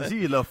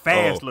 she's a little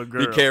fast little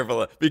girl.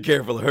 Be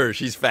careful of her.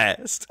 She's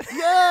fast.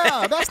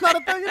 Yeah, that's not a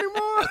thing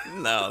anymore.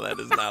 No, that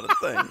is not a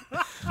thing.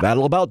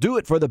 That'll about do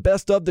it for the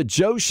Best of the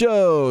Joe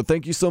Show.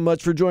 Thank you so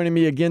much for joining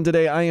me again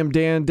today. I am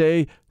Dan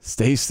Day.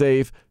 Stay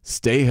safe.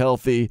 Stay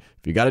healthy.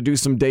 If you got to do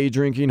some day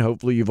drinking,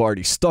 hopefully you've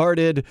already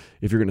started.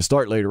 If you're going to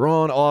start later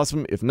on,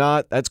 awesome. If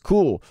not, that's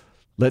cool.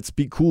 Let's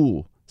be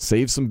cool.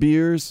 Save some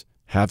beers.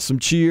 Have some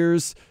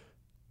cheers.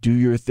 Do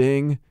your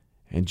thing.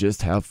 And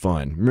just have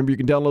fun. Remember, you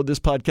can download this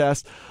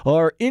podcast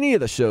or any of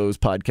the show's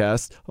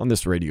podcasts on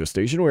this radio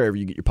station, wherever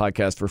you get your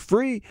podcast for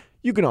free.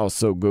 You can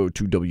also go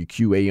to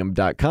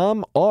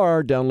WQAM.com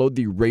or download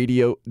the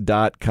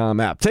radio.com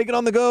app. Take it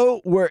on the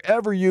go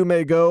wherever you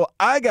may go.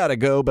 I got to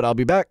go, but I'll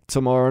be back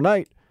tomorrow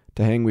night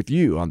to hang with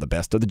you on the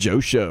Best of the Joe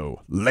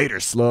Show.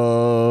 Later,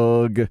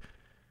 slug.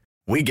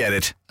 We get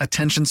it.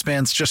 Attention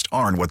spans just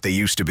aren't what they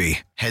used to be.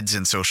 Heads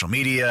in social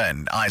media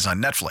and eyes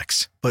on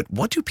Netflix. But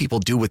what do people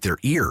do with their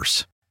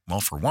ears? Well,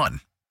 for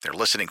one, they're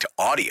listening to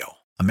audio.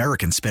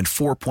 Americans spend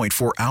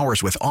 4.4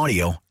 hours with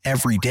audio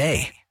every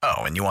day.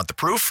 Oh, and you want the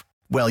proof?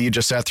 Well, you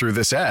just sat through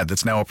this ad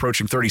that's now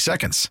approaching 30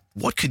 seconds.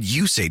 What could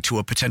you say to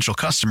a potential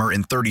customer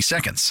in 30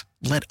 seconds?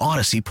 Let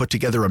Odyssey put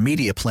together a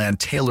media plan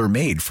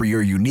tailor-made for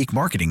your unique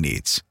marketing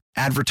needs.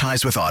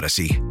 Advertise with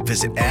Odyssey.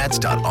 Visit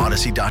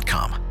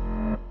ads.odyssey.com.